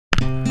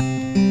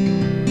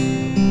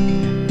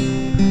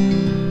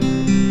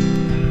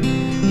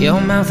Your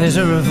mouth is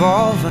a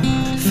revolver,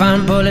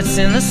 find bullets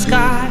in the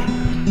sky.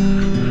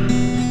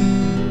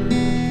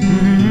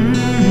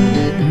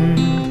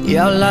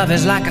 Your love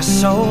is like a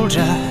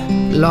soldier,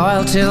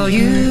 loyal till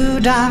you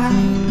die.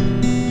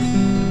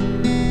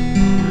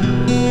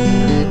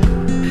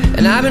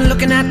 And I've been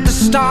looking at the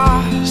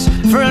stars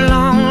for a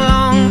long,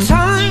 long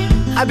time.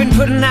 I've been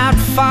putting out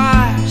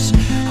fires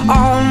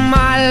all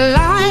my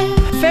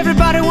life.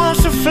 Everybody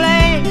wants a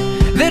flame,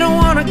 they don't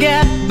want to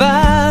get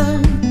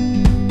burned.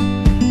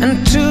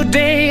 And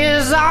today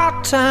is our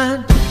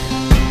turn.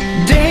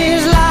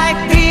 Days like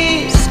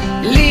these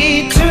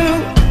lead to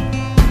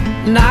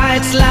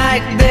nights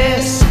like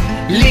this,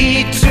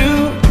 lead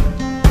to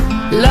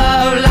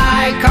love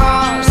like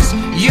ours.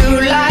 You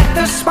light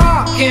the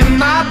spark in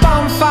my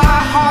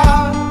bonfire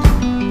heart.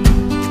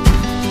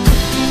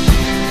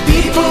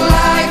 People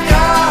like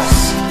us,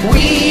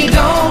 we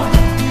don't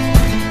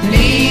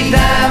need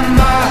that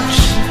much,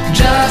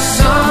 just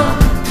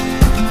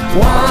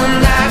someone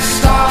that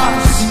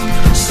starts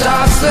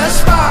the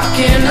spark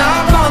in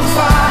our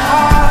bonfire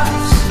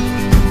hearts.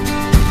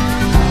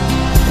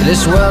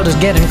 This world is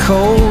getting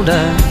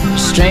colder,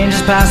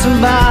 strangers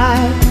passing by.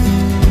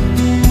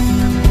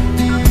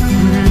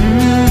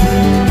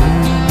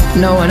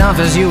 No one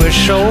offers you a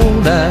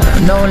shoulder,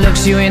 no one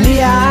looks you in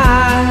the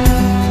eye.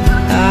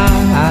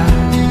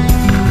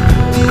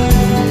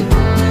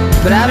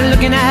 But I've been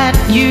looking at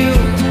you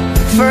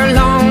for a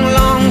long,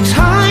 long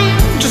time,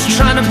 just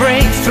trying to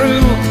break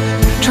through,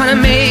 trying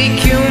to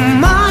make you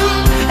mine.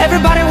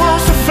 Everybody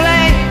wants a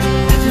flame,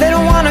 they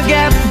don't want to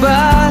get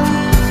burned.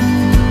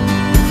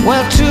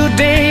 Well,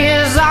 today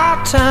is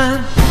our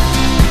turn.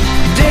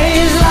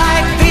 Days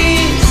like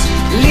these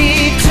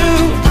lead to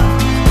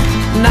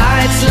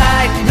nights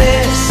like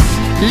this,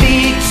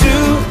 lead to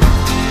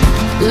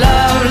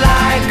love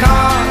like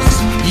ours.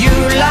 You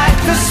light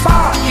the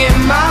spark in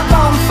my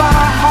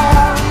bonfire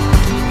heart.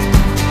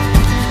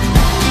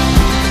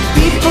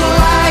 People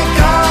like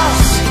us,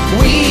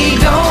 we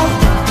don't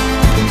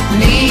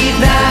need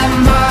that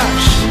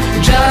much,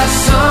 just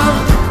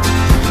someone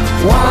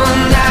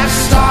that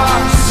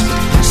starts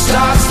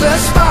the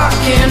spark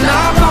in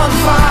our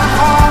bonfire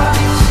hearts.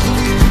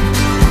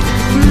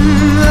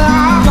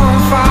 Our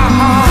bonfire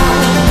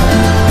hearts.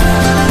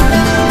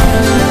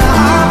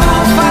 Our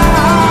bonfire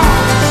hearts.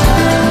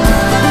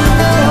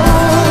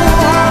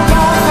 Our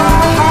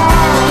bonfire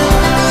hearts.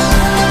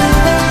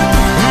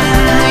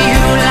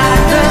 You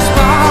light the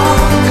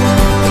spark.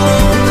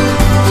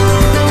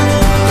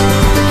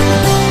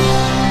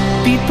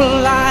 People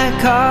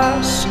like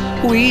us,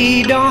 we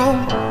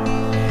don't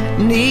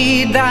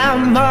need that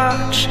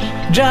much,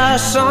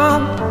 just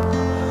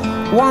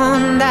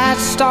someone that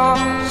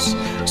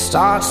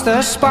starts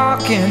the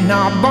spark in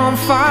our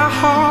bonfire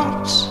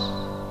hearts.